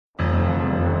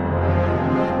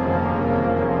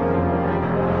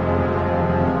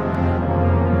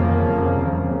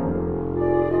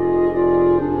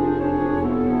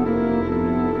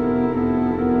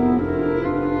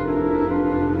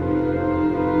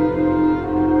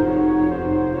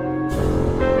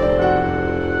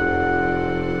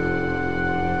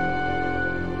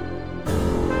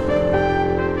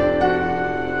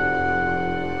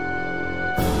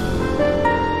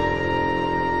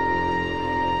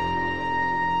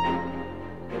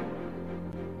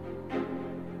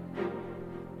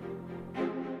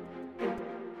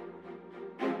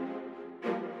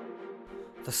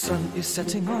The sun is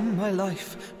setting on my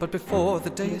life, but before the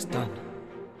day is done,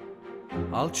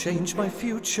 I'll change my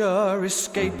future,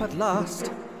 escape at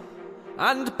last,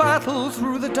 and battle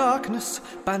through the darkness,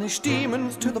 banish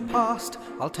demons to the past.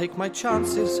 I'll take my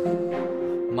chances,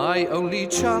 my only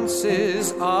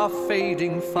chances are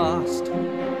fading fast.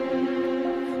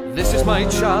 This is my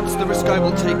chance, the risk I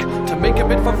will take, to make a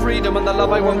bid for freedom and the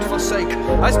love I won't forsake.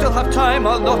 I still have time,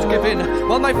 I'll not give in,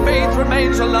 while my faith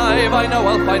remains alive. I know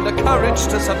I'll find the courage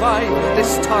to survive,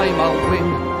 this time I'll win.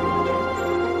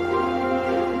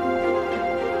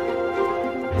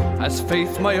 As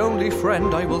faith my only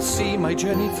friend, I will see my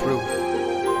journey through,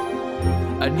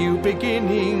 a new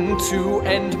beginning to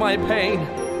end my pain.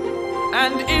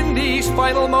 And in these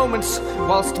final moments,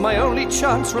 whilst my only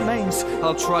chance remains,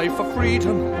 I'll try for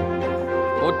freedom,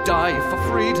 or die for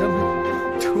freedom,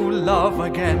 to love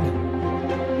again.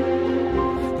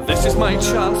 This is my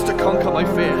chance to conquer my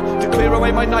fear, to clear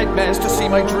away my nightmares, to see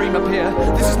my dream appear.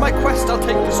 This is my quest, I'll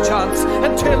take this chance,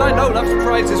 until I know love's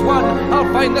prize is won. I'll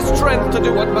find the strength to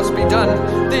do what must be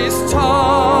done this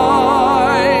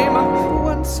time.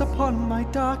 Once upon my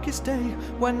darkest day,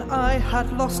 when I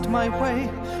had lost my way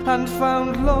and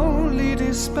found lonely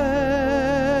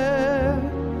despair,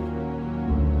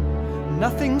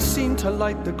 nothing seemed to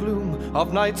light the gloom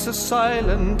of nights as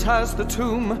silent as the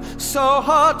tomb, so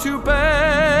hard to bear.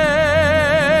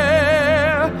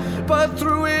 But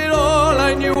through it all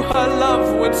I knew her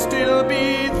love would still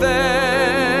be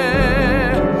there.